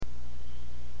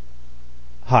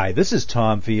Hi, this is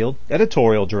Tom Field,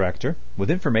 Editorial Director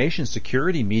with Information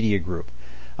Security Media Group.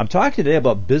 I'm talking today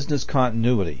about business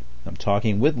continuity. I'm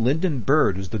talking with Lyndon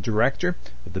Bird, who's the Director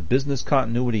of the Business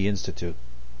Continuity Institute.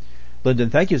 Lyndon,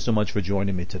 thank you so much for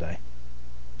joining me today.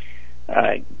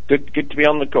 Good to be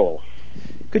on the call.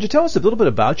 Could you tell us a little bit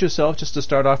about yourself just to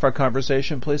start off our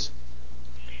conversation, please?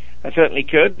 I certainly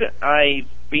could. I've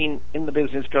been in the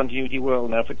business continuity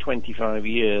world now for 25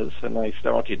 years, and I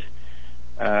started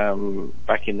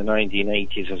back in the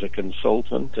 1980s as a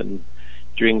consultant, and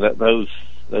during those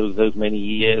many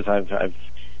years I've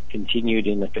continued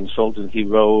in a consultancy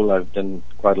role. I've done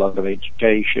quite a lot of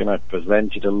education, I've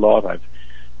presented a lot, I've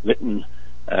written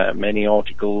many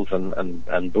articles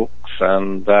and books,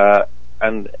 and back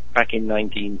in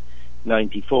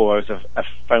 1994 I was a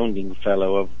founding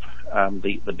fellow of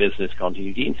the Business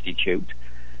Continuity Institute.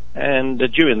 And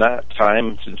during that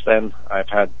time, since then, I've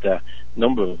had a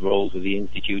number of roles with the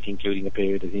Institute, including a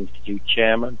period as Institute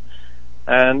Chairman.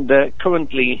 And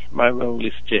currently, my role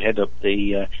is to head up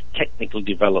the technical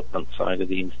development side of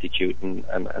the Institute.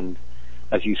 And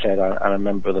as you said, I'm a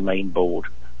member of the main board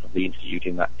of the Institute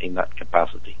in that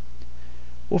capacity.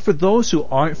 Well, for those who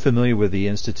aren't familiar with the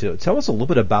Institute, tell us a little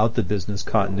bit about the Business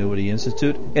Continuity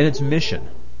Institute and its mission.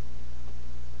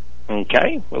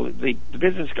 Okay, well, the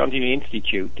Business Continuity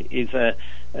Institute is a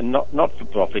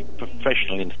not-for-profit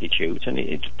professional institute, and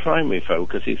its primary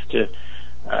focus is to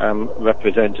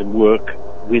represent and work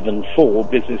with and for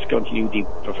business continuity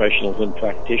professionals and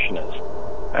practitioners.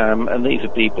 And these are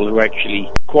people who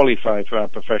actually qualify for our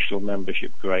professional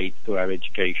membership grade through our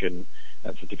education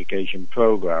and certification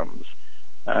programs.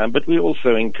 But we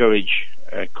also encourage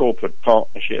corporate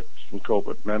partnerships and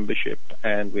corporate membership,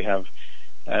 and we have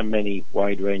many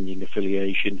wide-ranging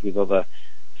affiliations with other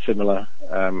similar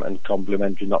and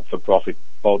complementary not-for-profit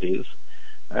bodies.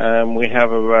 We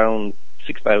have around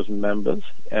 6,000 members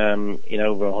in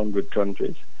over 100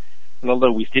 countries. And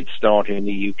although we did start in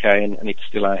the UK and it's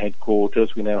still our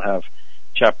headquarters, we now have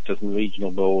chapters and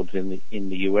regional boards in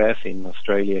the US, in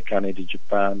Australia, Canada,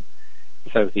 Japan,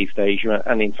 Southeast Asia,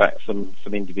 and in fact some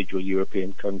individual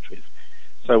European countries.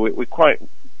 So we're quite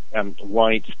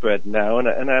widespread now,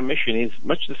 and our mission is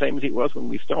much the same as it was when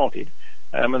we started,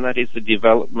 and that is the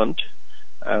development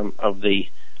of the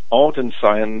art and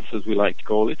science, as we like to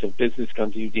call it, of business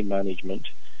continuity management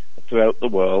throughout the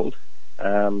world,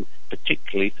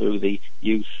 particularly through the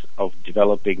use of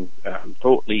developing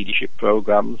thought leadership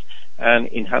programs and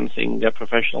enhancing their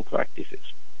professional practices.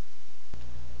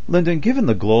 Lyndon, given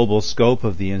the global scope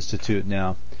of the Institute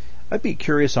now, I'd be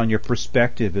curious on your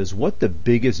perspective as what the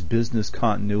biggest business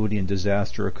continuity and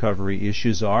disaster recovery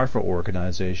issues are for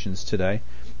organizations today,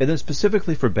 and then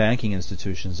specifically for banking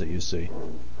institutions that you see.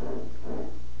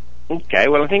 Okay,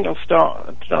 well, I think I'll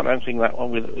start answering that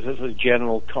one with a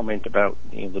general comment about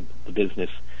the business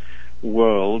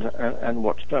world and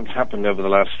what's happened over the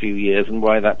last few years and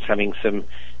why that's having some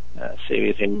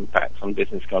serious impacts on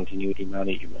business continuity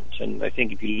management. And I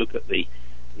think if you look at the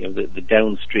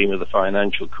downstream of the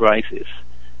financial crisis,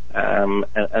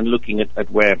 and looking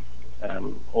at where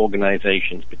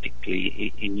organizations,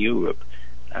 particularly in Europe,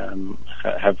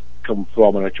 have come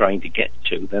from and are trying to get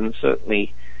to, then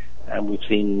certainly we've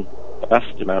seen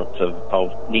vast amounts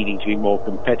of needing to be more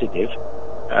competitive,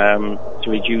 to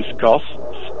reduce costs,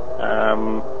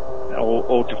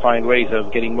 or to find ways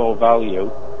of getting more value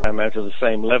out of the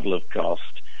same level of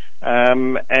cost.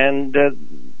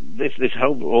 This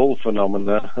whole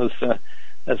phenomena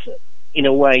has in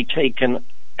a way taken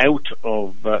out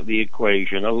of the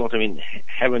equation a lot of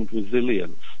inherent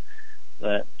resilience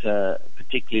that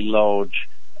particularly large,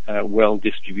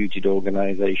 well-distributed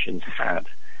organizations had.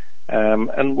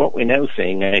 And what we're now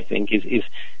seeing, I think, is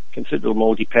considerable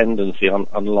more dependency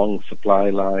on long supply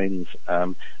lines,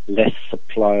 less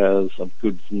suppliers of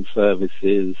goods and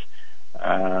services,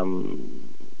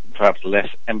 perhaps less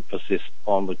emphasis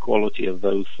on the quality of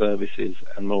those services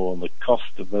and more on the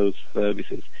cost of those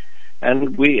services.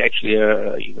 And we actually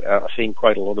are seeing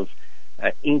quite a lot of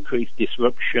increased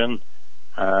disruption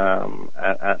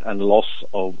and loss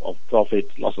of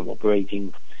profit, loss of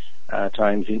operating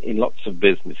times in lots of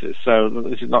businesses. So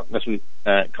this is not necessarily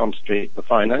concentrated the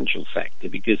financial sector,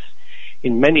 because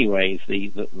in many ways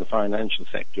the financial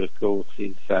sector, of course,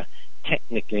 is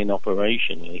technically and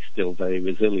operationally still very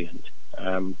resilient.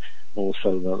 More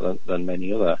so than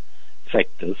many other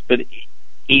sectors, but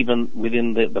even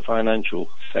within the financial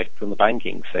sector and the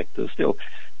banking sector, still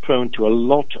prone to a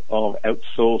lot of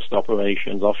outsourced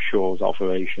operations, offshore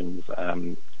operations,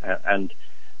 and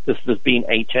there's been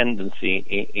a tendency,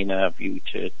 in our view,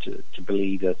 to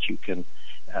believe that you can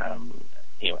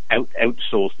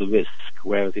outsource the risk,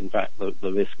 whereas in fact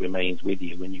the risk remains with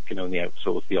you when you can only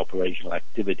outsource the operational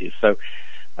activities. So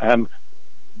the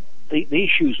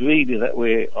issues really that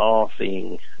we are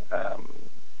seeing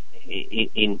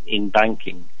in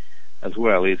banking as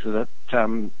well is that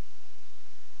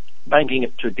banking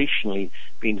has traditionally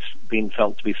been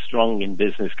felt to be strong in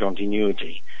business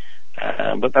continuity,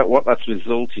 but what that's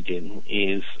resulted in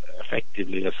is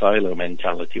effectively a silo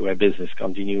mentality where business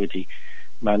continuity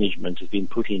management has been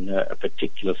put in a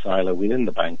particular silo within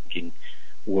the banking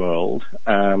world,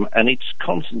 and it's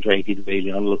concentrated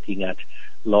really on looking at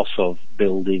loss of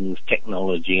buildings,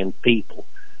 technology and people,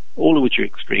 all of which are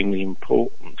extremely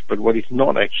important. But what it's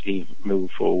not actually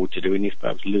moved forward to doing is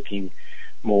perhaps looking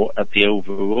more at the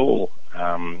overall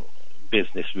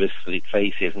business risks that it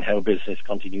faces and how business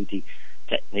continuity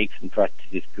techniques and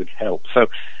practices could help. So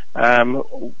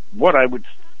what I would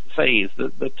say is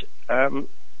that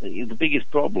the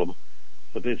biggest problem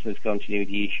for business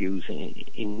continuity issues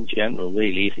in general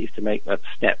really is to make that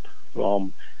step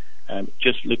from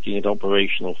just looking at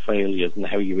operational failures and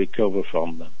how you recover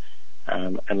from them,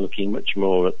 and looking much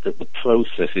more at the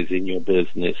processes in your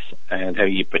business and how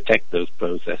you protect those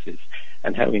processes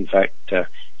and how in fact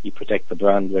you protect the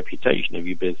brand reputation of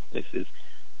your businesses.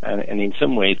 And in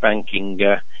some ways banking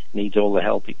needs all the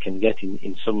help it can get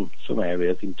in some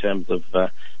areas in terms of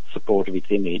support of its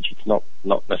image. It's not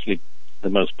necessarily the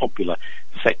most popular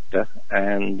sector,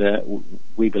 and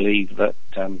we believe that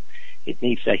it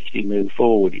needs to actually move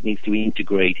forward. It needs to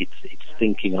integrate its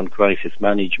thinking on crisis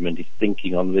management, its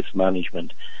thinking on risk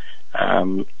management,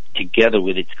 together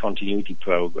with its continuity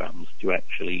programs to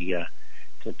actually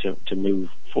to move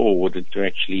forward and to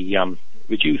actually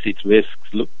reduce its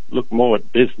risks, look more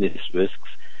at business risks.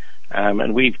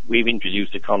 And we've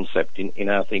introduced a concept in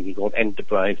our thinking called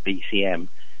Enterprise BCM,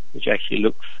 which actually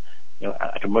looks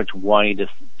at a much wider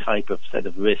type of set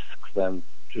of risks than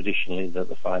traditionally that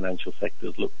the financial sector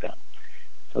has looked at.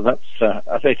 So that's,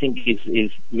 as I think,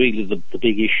 is really the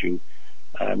big issue,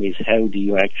 is how do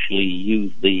you actually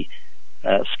use the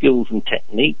skills and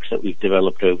techniques that we've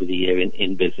developed over the year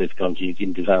in business continuity,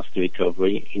 in disaster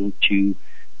recovery, into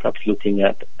perhaps looking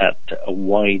at a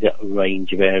wider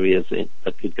range of areas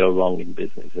that could go wrong in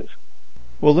businesses.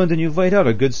 Well, Lyndon, you've laid out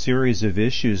a good series of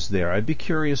issues there. I'd be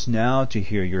curious now to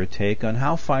hear your take on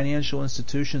how financial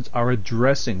institutions are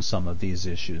addressing some of these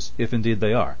issues, if indeed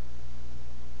they are.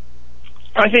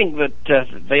 I think that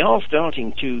they are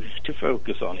starting to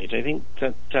focus on it. I think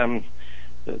that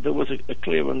there was a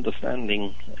clear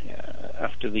understanding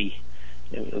after the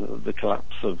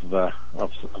collapse of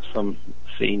some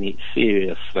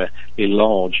seriously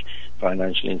large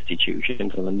financial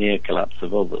institutions and the near collapse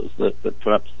of others, that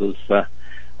perhaps there's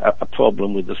a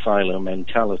problem with the silo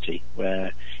mentality,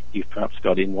 where you've perhaps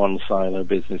got in one silo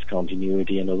business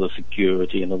continuity, another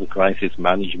security, another crisis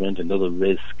management, another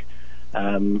risk,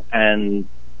 and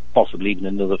possibly even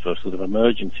another for sort of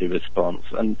emergency response,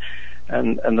 and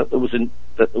that there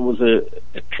was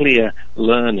a clear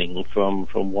learning from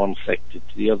one sector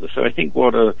to the other. So I think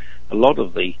what a lot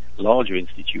of the larger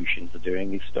institutions are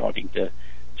doing is starting to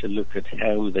look at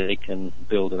how they can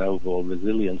build an overall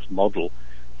resilience model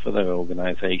for their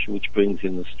organization, which brings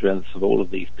in the strengths of all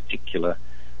of these particular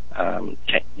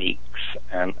techniques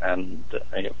and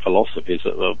philosophies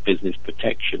of business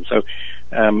protection. So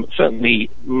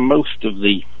certainly most of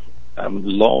the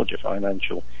larger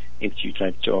financial institutes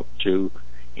I've talked to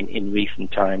in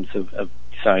recent times have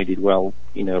decided, well,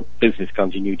 business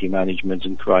continuity management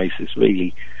and crisis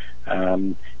really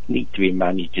need to be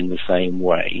managed in the same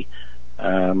way.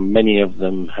 Many of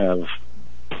them have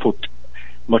put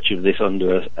much of this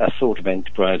under a sort of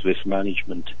enterprise risk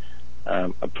management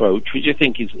approach, which I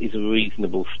think is a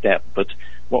reasonable step, but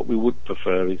what we would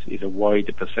prefer is a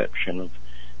wider perception of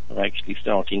actually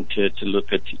starting to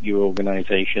look at your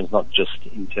organizations, not just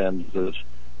in terms of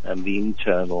the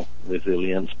internal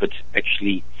resilience, but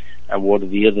actually what are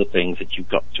the other things that you've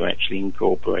got to actually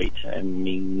incorporate. I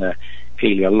mean,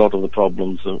 clearly a lot of the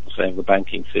problems of, say, the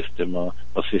banking system are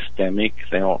systemic.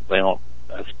 They aren't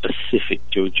specific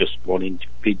to just one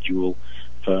individual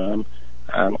firm.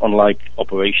 Unlike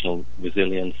operational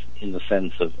resilience in the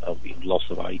sense of loss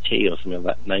of IT or something of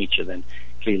that nature, then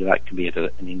clearly that can be at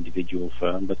an individual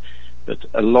firm. But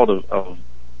a lot of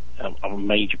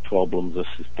major problems are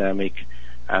systemic,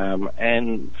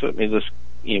 and certainly there's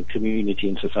community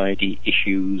and society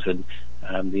issues and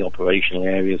the operational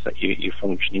areas that you're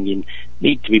functioning in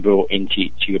need to be brought into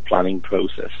your planning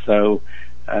process. So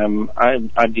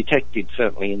I've detected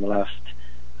certainly in the last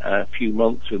few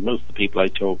months with most of the people I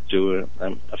talk to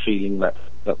a feeling that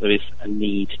there is a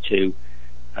need to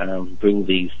bring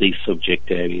these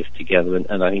subject areas together,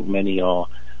 and I think many are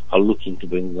are looking to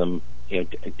bring them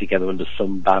together under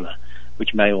some banner,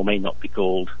 which may or may not be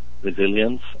called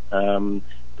resilience,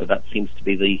 but that seems to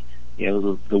be the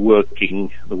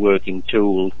working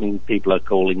tool. I mean, people are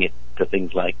calling it to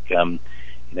things like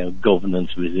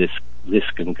governance,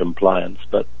 risk and compliance,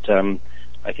 but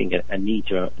I think a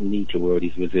neater word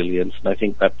is resilience, and I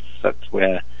think that's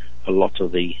where a lot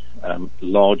of the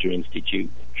larger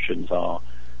institutions are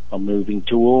moving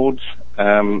towards,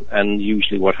 and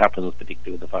usually what happens,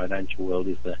 particularly with the financial world,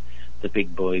 is the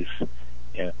big boys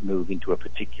move into a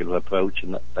particular approach,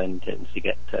 and that then tends to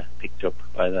get picked up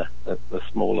by the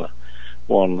smaller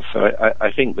ones. So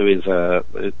I think there is a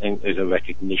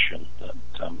recognition that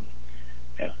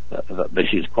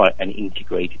this is quite an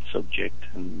integrated subject,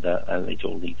 and it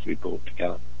all needs to be brought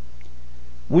together.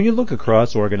 When you look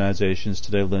across organizations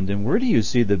today, Lyndon, where do you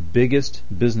see the biggest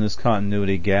business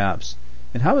continuity gaps,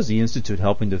 and how is the Institute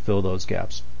helping to fill those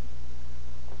gaps?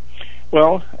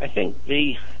 Well, I think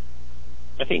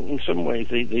in some ways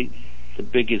the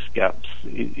biggest gaps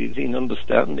is in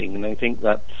understanding, and I think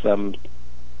that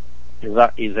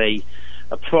is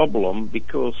a problem,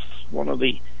 because one of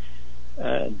the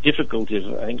difficulties,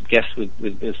 I guess,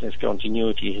 with business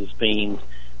continuity has been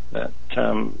that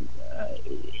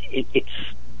it's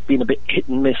been a bit hit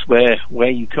and miss where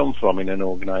you come from in an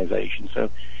organisation. So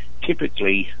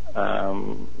typically,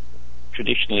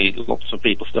 traditionally, lots of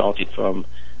people started from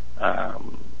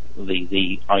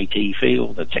the IT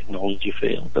field, the technology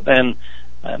field, but then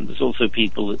there's also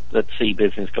people that see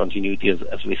business continuity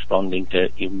as responding to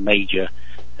major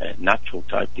natural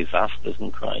type disasters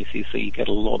and crises. So you get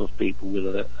a lot of people with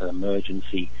an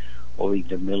emergency or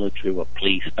either military or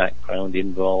police background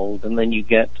involved, and then you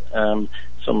get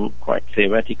some quite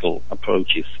theoretical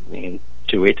approaches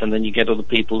to it, and then you get other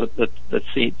people that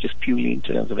see it just purely in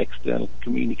terms of external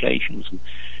communications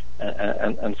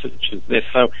and such as this.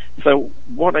 So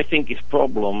what I think is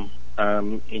problem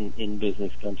in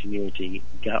business continuity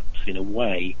gaps, in a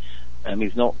way,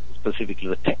 is not specifically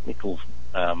the technical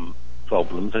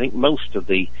problems. I think most of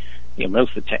the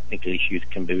technical issues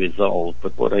can be resolved,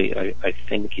 but what I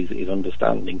think is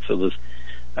understanding. So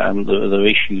there are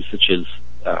issues such as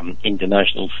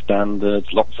international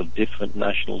standards, lots of different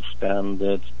national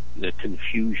standards, the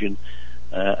confusion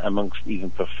amongst even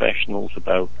professionals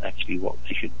about actually what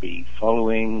they should be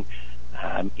following,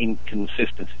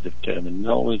 inconsistencies of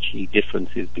terminology,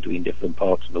 differences between different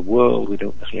parts of the world. We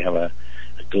don't necessarily have a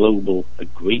global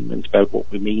agreement about what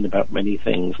we mean about many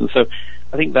things, and so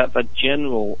I think that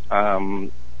general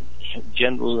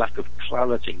lack of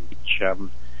clarity,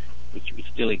 which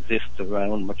still exists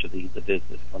around much of the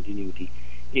business continuity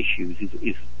issues,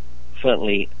 is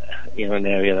certainly an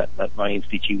area that my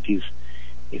institute is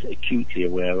acutely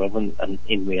aware of, and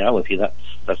in reality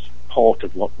that's part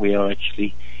of what we are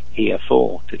actually here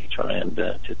for, to try and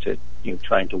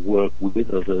trying to work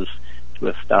with others to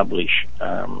establish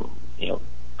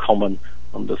common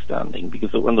understanding.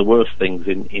 Because one of the worst things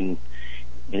in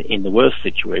the worst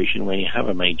situation, when you have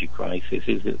a major crisis,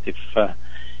 is that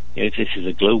if this is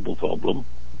a global problem,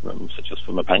 such as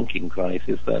from a banking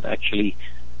crisis, that actually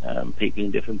people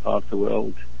in different parts of the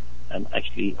world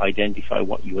actually identify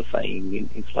what you were saying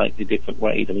in slightly different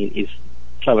ways. I mean, it's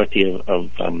clarity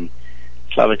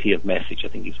of message, I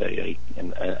think, is very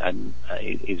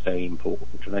very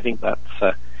important, and I think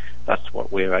that's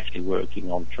what we're actually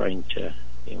working on, trying to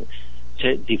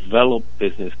develop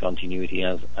business continuity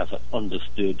as an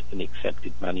understood and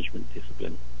accepted management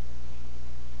discipline.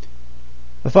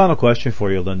 A final question for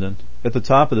you, Lyndon. At the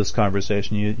top of this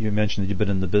conversation, you mentioned that you've been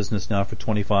in the business now for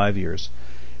 25 years.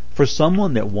 For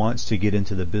someone that wants to get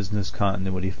into the business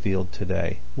continuity field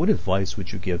today, what advice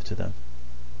would you give to them?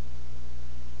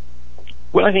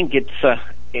 Well, I think it's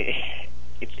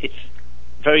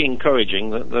very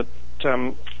encouraging that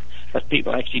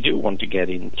people actually do want to get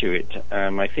into it.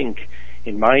 I think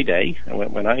in my day,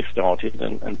 when I started,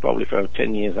 and probably for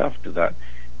 10 years after that,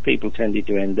 people tended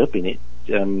to end up in it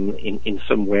in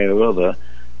some way or other,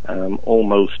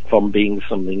 almost from being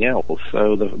something else.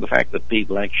 So the fact that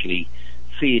people actually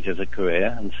see it as a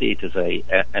career and see it as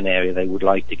an area they would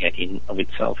like to get in of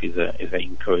itself is an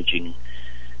encouraging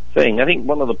thing. I think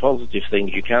one of the positive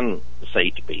things you can say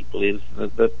to people is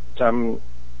that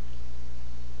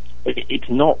it's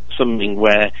not something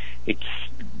where it's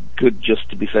good just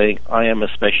to be saying, I am a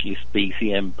specialist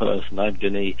BCM person, I've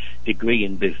done a degree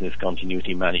in business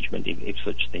continuity management, if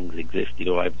such things existed,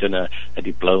 or I've done a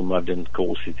diploma, I've done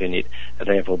courses in it, and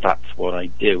therefore that's what I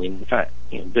do. In fact,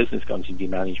 business continuity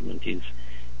management is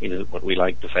what we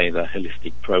like to say the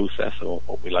holistic process, or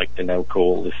what we like to now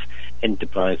call this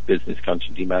enterprise business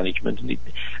continuity management,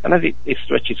 and as it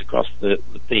stretches across the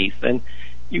piece, then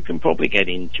you can probably get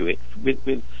into it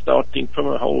with starting from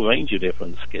a whole range of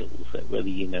different skills, whether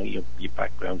your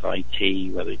background's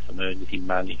IT, whether it's emergency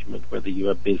management, whether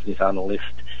you're a business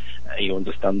analyst, you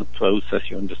understand the process,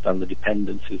 you understand the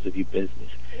dependencies of your business.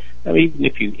 Now, even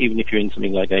if you're in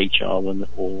something like HR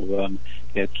or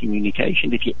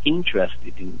communication, if you're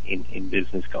interested in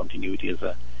business continuity as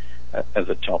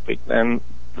a topic, then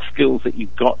the skills that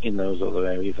you've got in those other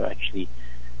areas are actually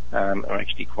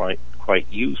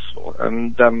quite useful.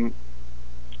 And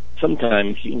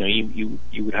sometimes you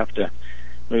would have to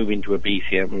move into a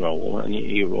BCM role, and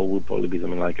your role would probably be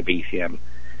something like a BCM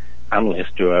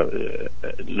analyst who are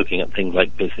looking at things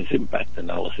like business impact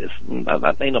analysis. And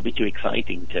that may not be too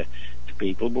exciting to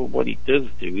people, but what it does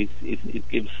do is it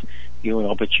gives you an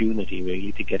opportunity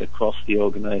really to get across the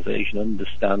organisation,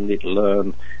 understand it,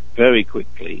 learn very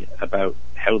quickly about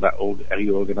how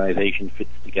your organisation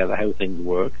fits together, how things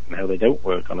work and how they don't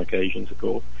work on occasions, of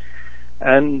course.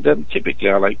 And typically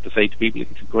I like to say to people,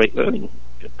 it's a great learning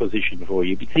position for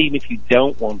you, because even if you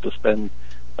don't want to spend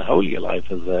the whole of your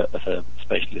life as a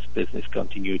specialist business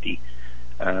continuity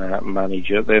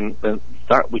manager, then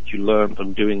that which you learn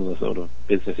from doing the sort of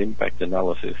business impact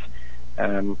analysis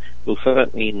will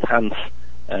certainly enhance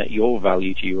your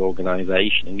value to your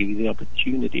organisation and give you the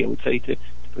opportunity, I would say, to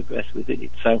progress within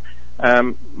it. So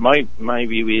my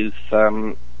view is,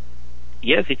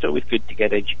 yes, it's always good to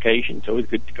get education, it's always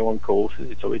good to go on courses,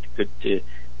 it's always good to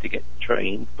get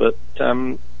trained, but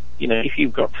if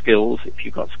you've got skills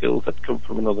that come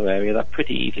from another area, that's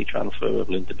pretty easily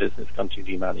transferable into business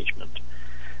continuity management.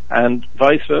 And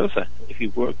vice versa, if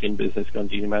you've worked in business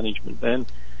continuity management, then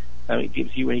it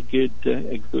gives you a good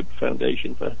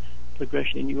foundation for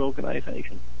progression in your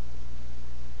organisation.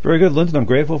 Very good, Lyndon. I'm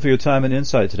grateful for your time and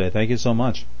insight today. Thank you so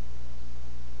much.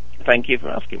 Thank you for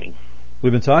asking me.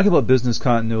 We've been talking about business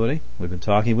continuity. We've been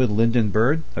talking with Lyndon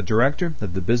Bird, a director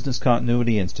of the Business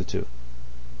Continuity Institute.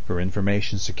 For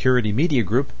Information Security Media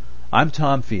Group, I'm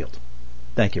Tom Field.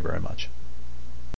 Thank you very much.